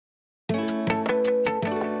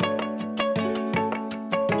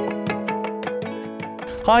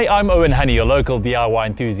Hi, I'm Owen Honey, your local DIY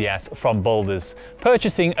enthusiast from Builders.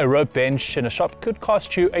 Purchasing a rope bench in a shop could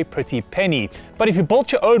cost you a pretty penny, but if you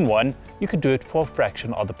built your own one, you could do it for a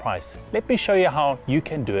fraction of the price. Let me show you how you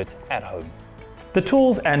can do it at home. The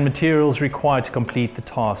tools and materials required to complete the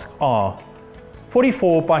task are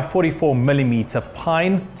 44 by 44 millimeter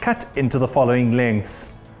pine cut into the following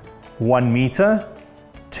lengths: 1 meter,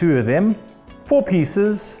 2 of them, 4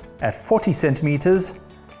 pieces at 40 centimeters,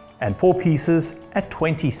 and 4 pieces at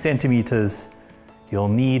 20 centimeters. You'll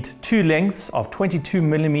need 2 lengths of 22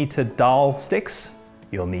 millimeter dowel sticks.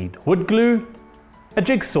 You'll need wood glue, a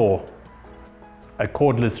jigsaw, a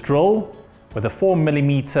cordless drill with a 4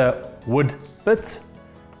 millimeter wood bit,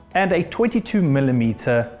 and a 22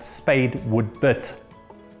 millimeter spade wood bit,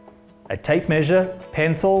 a tape measure,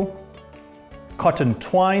 pencil, cotton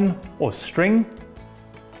twine or string,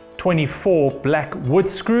 24 black wood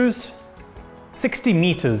screws, 60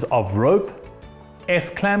 meters of rope,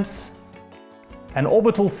 F-clamps, an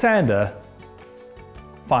orbital sander,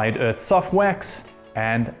 fired earth soft wax,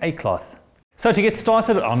 and a cloth. So to get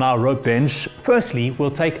started on our rope bench, firstly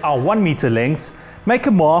we'll take our 1 meter lengths, make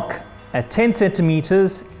a mark at 10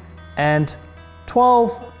 centimeters and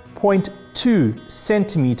 12.2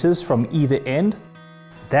 centimeters from either end.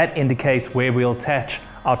 That indicates where we'll attach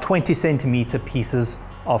our 20 centimeter pieces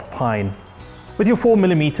of pine. With your 4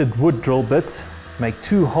 millimeter wood drill bits, make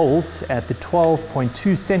 2 holes at the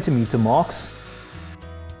 12.2 centimeter marks.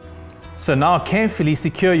 So now carefully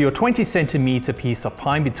secure your 20 centimeter piece of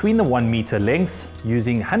pine between the 1 meter lengths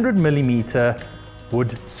using 100 millimeter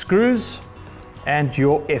wood screws and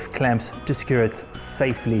your F-clamps to secure it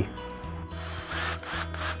safely.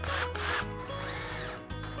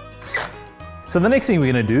 So the next thing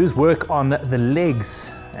we're going to do is work on the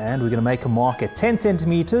legs, and we're going to make a mark at 10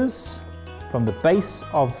 centimeters from the base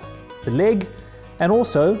of the leg and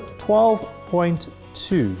also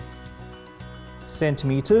 12.2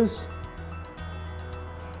 centimeters,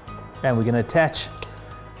 and we're going to attach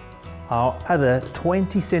our other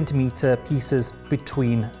 20 centimeter pieces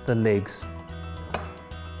between the legs.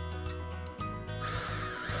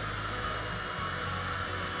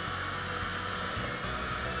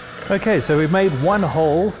 Okay, so we've made 1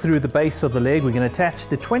 hole through the base of the leg. We're going to attach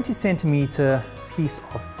the 20 centimeter piece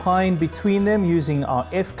of pine between them using our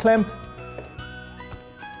F-clamp,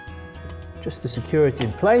 just to secure it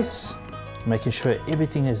in place, making sure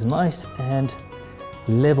everything is nice and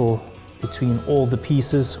level between all the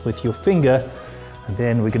pieces with your finger. And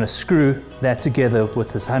then we're going to screw that together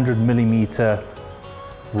with this 100 millimeter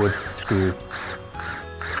wood screw.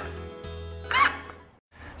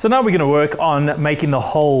 So now we're going to work on making the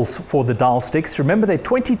holes for the dowel sticks. Remember, they're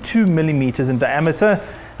 22 millimeters in diameter,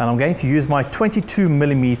 and I'm going to use my 22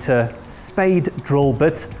 millimeter spade drill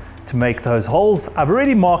bit to make those holes. I've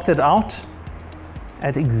already marked it out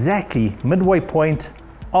at exactly midway point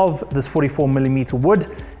of this 44 millimeter wood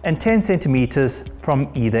and 10 centimeters from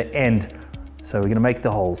either end. So we're going to make the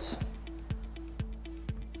holes.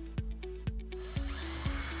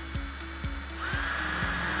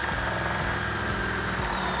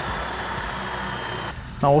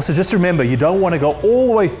 Now also just remember, you don't want to go all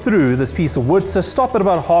the way through this piece of wood, so stop at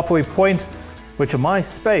about halfway point, which on my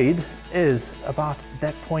spade is about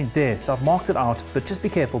that point there. So I've marked it out, but just be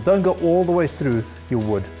careful, don't go all the way through your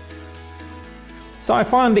wood. So I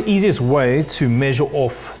find the easiest way to measure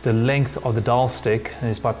off the length of the dowel stick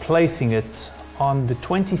is by placing it on the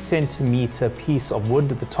 20 centimeter piece of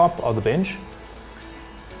wood at the top of the bench.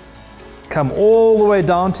 Come all the way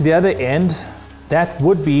down to the other end. That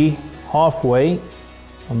would be halfway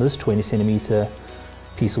on this 20 centimeter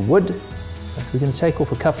piece of wood. But we're going to take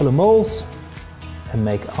off a couple of mils and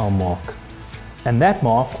make our mark. And that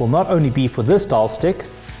mark will not only be for this dowel stick,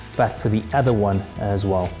 but for the other one as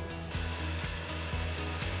well.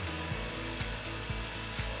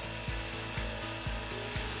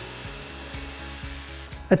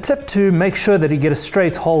 A tip to make sure that you get a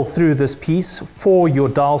straight hole through this piece for your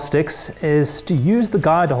dowel sticks is to use the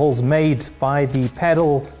guide holes made by the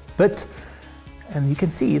paddle bit. And you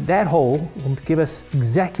can see that hole will give us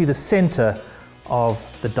exactly the center of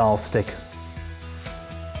the dowel stick.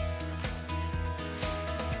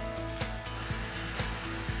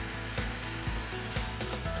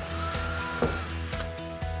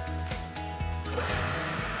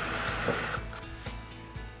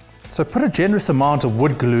 So put a generous amount of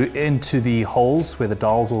wood glue into the holes where the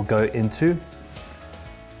dowels will go into,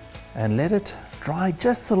 and let it dry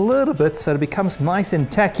just a little bit so it becomes nice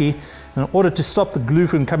and tacky. In order to stop the glue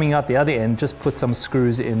from coming out the other end, just put some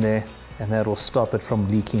screws in there and that will stop it from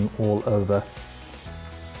leaking all over.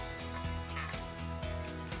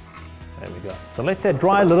 There we go. So let that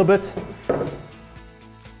dry a little bit.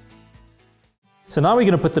 So now we're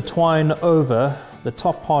going to put the twine over the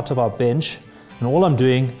top part of our bench, and all I'm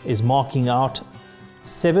doing is marking out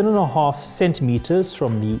 7.5 centimeters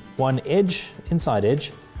from the one edge, inside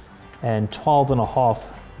edge, and 12.5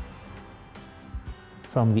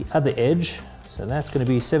 from the other edge. So that's going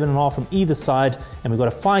to be 7.5 from either side, and we've got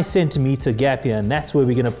a 5 centimeter gap here, and that's where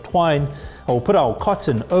we're going to twine or put our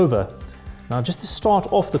cotton over. Now, just to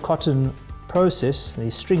start off the cotton process,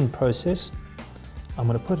 the string process, I'm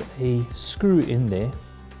going to put a screw in there,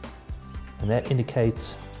 and that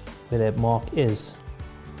indicates where that mark is,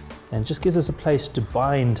 and just gives us a place to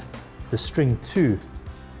bind the string to.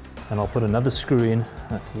 And I'll put another screw in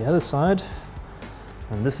at the other side,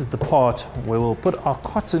 and this is the part where we'll put our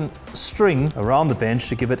cotton string around the bench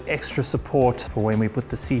to give it extra support for when we put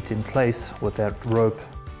the seat in place with that rope.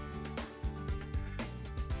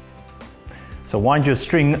 So wind your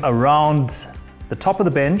string around the top of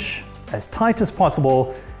the bench as tight as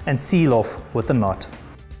possible and seal off with a knot.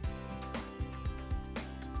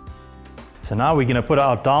 So now we're going to put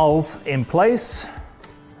our dowels in place.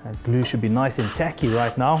 That glue should be nice and tacky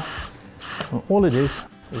right now. And all it is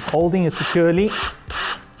holding it securely.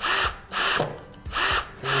 There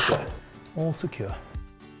we go. All secure.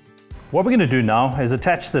 What we're going to do now is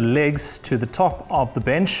attach the legs to the top of the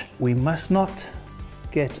bench. We must not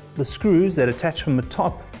get the screws that attach from the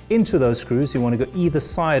top into those screws. You want to go either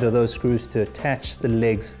side of those screws to attach the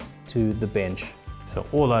legs to the bench. So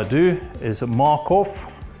all I do is mark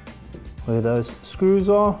off where those screws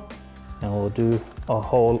are, and we'll do a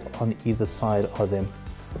hole on either side of them.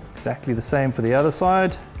 Exactly the same for the other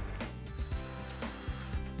side.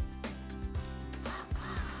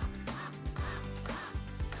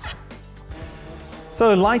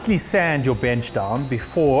 So lightly sand your bench down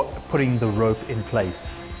before putting the rope in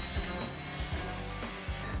place.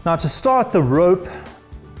 Now, to start the rope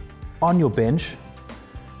on your bench,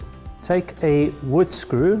 take a wood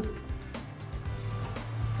screw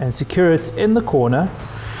and secure it in the corner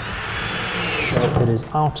so it is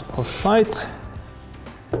out of sight.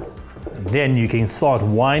 Then you can start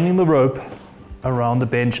winding the rope around the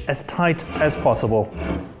bench as tight as possible.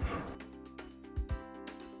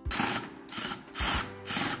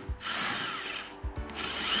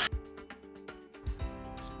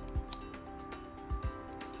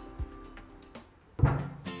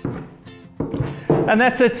 And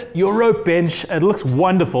that's it, your rope bench. It looks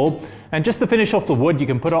wonderful. And just to finish off the wood, you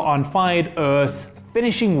can put it on fired earth,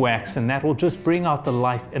 finishing wax, and that will just bring out the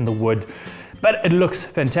life in the wood. But it looks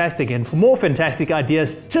fantastic. And for more fantastic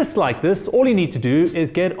ideas just like this, all you need to do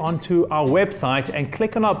is get onto our website and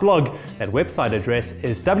click on our blog. That website address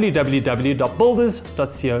is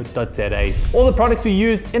www.builders.co.za. All the products we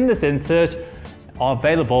used in this insert are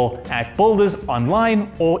available at Builders online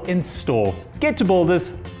or in store. Get to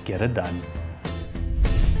Builders, get it done.